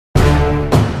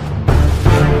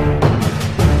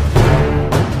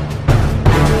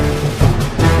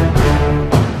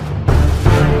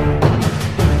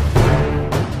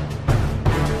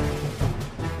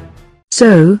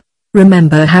So,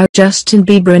 remember how Justin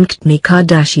Bieber and Kourtney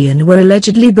Kardashian were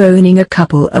allegedly boning a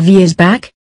couple of years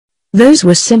back? Those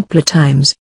were simpler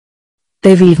times.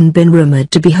 They've even been rumored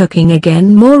to be hooking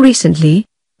again more recently,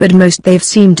 but most they've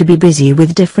seemed to be busy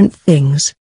with different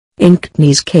things. In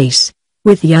Kourtney's case,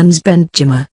 with Jan's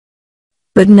Benjamin.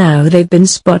 But now they've been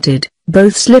spotted,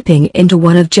 both slipping into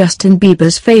one of Justin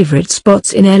Bieber's favorite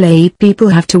spots in LA. People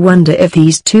have to wonder if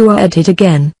these two are at it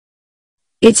again.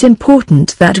 It's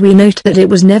important that we note that it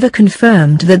was never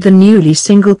confirmed that the newly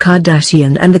single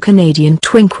Kardashian and the Canadian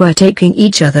twink were taking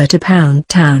each other to Pound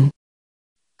Town.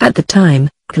 At the time,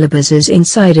 Clubbuzz's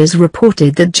insiders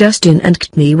reported that Justin and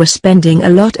Kourtney were spending a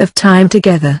lot of time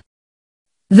together.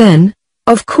 Then,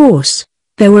 of course,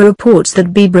 there were reports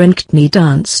that Bieber and Kourtney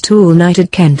danced all night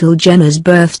at Kendall Jenner's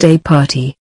birthday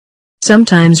party.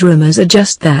 Sometimes rumors are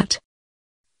just that.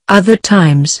 Other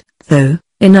times, though,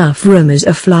 enough rumors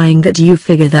are flying that you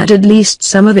figure that at least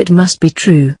some of it must be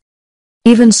true.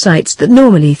 Even sites that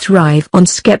normally thrive on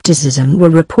skepticism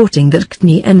were reporting that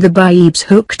Kourtney and the Biebs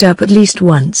hooked up at least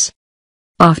once.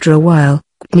 After a while,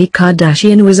 Kourtney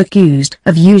Kardashian was accused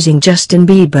of using Justin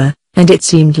Bieber, and it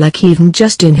seemed like even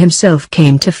Justin himself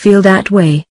came to feel that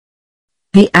way.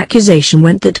 The accusation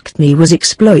went that Kourtney was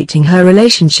exploiting her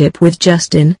relationship with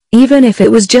Justin, even if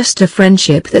it was just a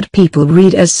friendship that people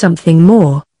read as something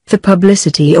more, for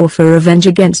publicity or for revenge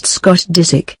against Scott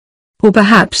Disick. Or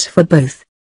perhaps for both.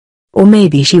 Or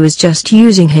maybe she was just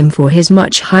using him for his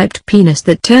much-hyped penis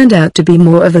that turned out to be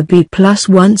more of a B+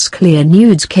 once clear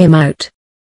nudes came out.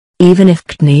 Even if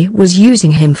Kourtney was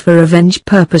using him for revenge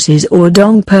purposes or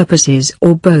dong purposes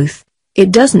or both,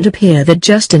 it doesn't appear that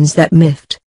Justin's that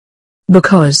miffed.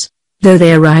 Because, though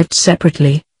they arrived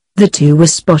separately, the two were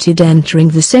spotted entering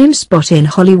the same spot in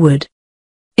Hollywood.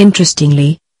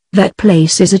 Interestingly, that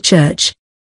place is a church.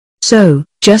 So,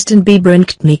 Justin Bieber and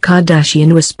Kourtney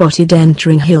Kardashian were spotted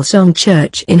entering Hillsong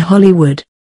Church in Hollywood.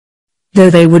 Though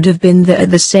they would have been there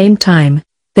at the same time,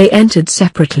 they entered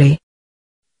separately.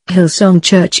 Hillsong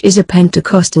Church is a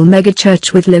Pentecostal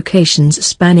megachurch with locations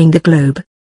spanning the globe.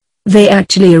 They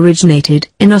actually originated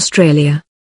in Australia.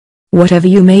 Whatever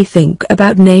you may think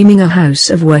about naming a house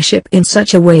of worship in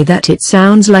such a way that it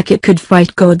sounds like it could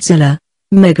fight Godzilla,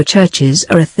 megachurches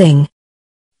are a thing.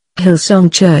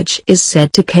 Hillsong Church is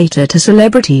said to cater to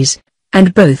celebrities,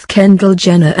 and both Kendall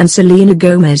Jenner and Selena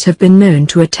Gomez have been known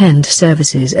to attend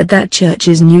services at that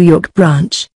church's New York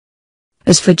branch.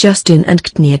 As for Justin and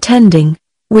Kourtney attending,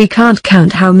 we can't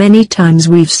count how many times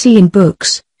we've seen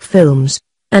books, films,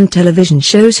 and television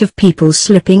shows of people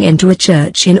slipping into a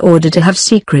church in order to have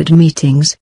secret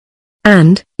meetings.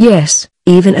 And, yes,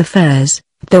 even affairs,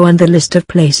 though on the list of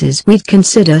places we'd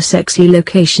consider sexy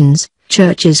locations,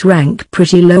 churches rank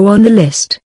pretty low on the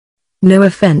list. No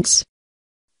offense.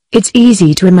 It's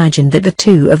easy to imagine that the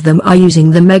two of them are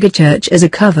using the megachurch as a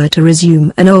cover to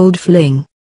resume an old fling.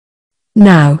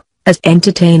 Now, as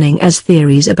entertaining as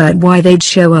theories about why they'd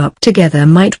show up together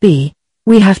might be,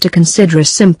 we have to consider a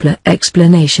simpler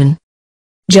explanation.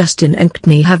 Justin and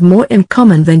Kourtney have more in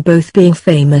common than both being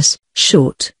famous,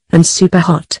 short, and super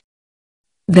hot.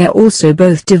 They're also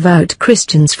both devout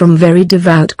Christians from very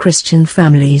devout Christian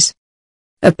families.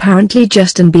 Apparently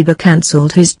Justin Bieber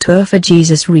cancelled his tour for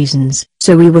Jesus reasons,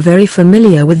 so we were very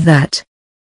familiar with that.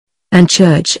 And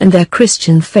church and their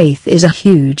Christian faith is a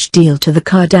huge deal to the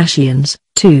Kardashians,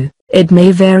 too. It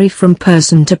may vary from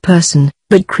person to person,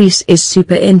 but Kris is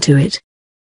super into it.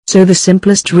 So the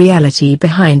simplest reality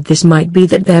behind this might be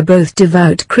that they're both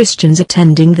devout Christians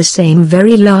attending the same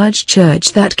very large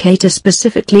church that caters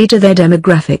specifically to their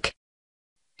demographic.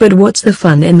 But what's the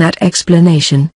fun in that explanation?